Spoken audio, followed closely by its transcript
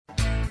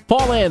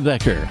Paul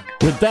Layendecker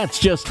with That's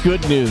Just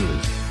Good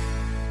News.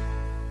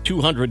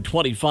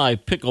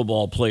 225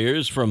 pickleball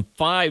players from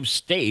 5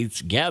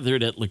 states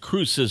gathered at La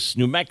Cruces,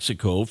 New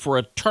Mexico for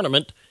a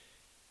tournament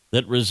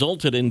that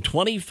resulted in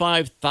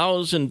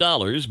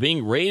 $25,000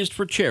 being raised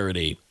for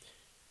charity.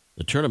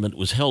 The tournament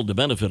was held to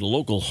benefit a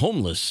local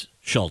homeless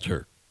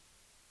shelter.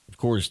 Of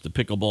course, the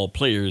pickleball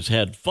players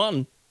had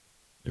fun.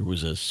 There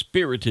was a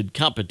spirited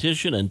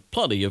competition and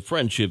plenty of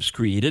friendships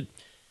created.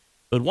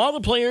 But while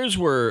the players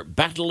were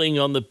battling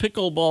on the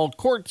pickleball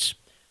courts,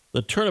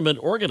 the tournament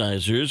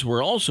organizers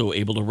were also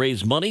able to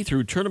raise money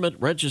through tournament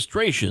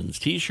registrations,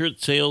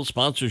 T-shirt sales,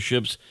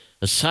 sponsorships,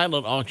 a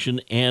silent auction,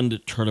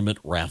 and tournament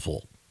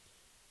raffle.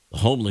 The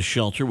homeless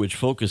shelter, which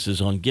focuses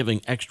on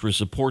giving extra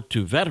support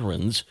to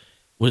veterans,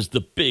 was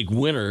the big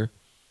winner.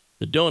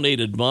 The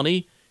donated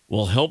money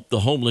will help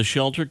the homeless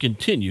shelter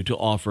continue to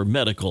offer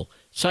medical,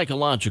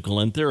 psychological,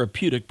 and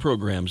therapeutic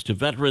programs to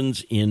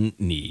veterans in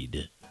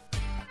need.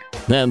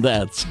 And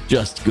that's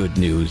just good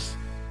news.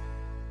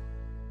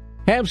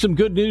 Have some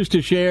good news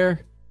to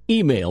share?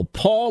 Email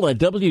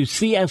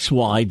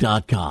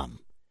paul@wcsy.com.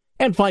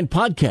 And find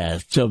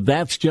podcasts of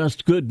That's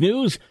Just Good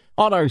News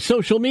on our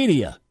social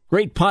media,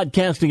 great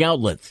podcasting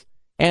outlets,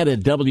 and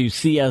at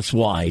wcsy.com.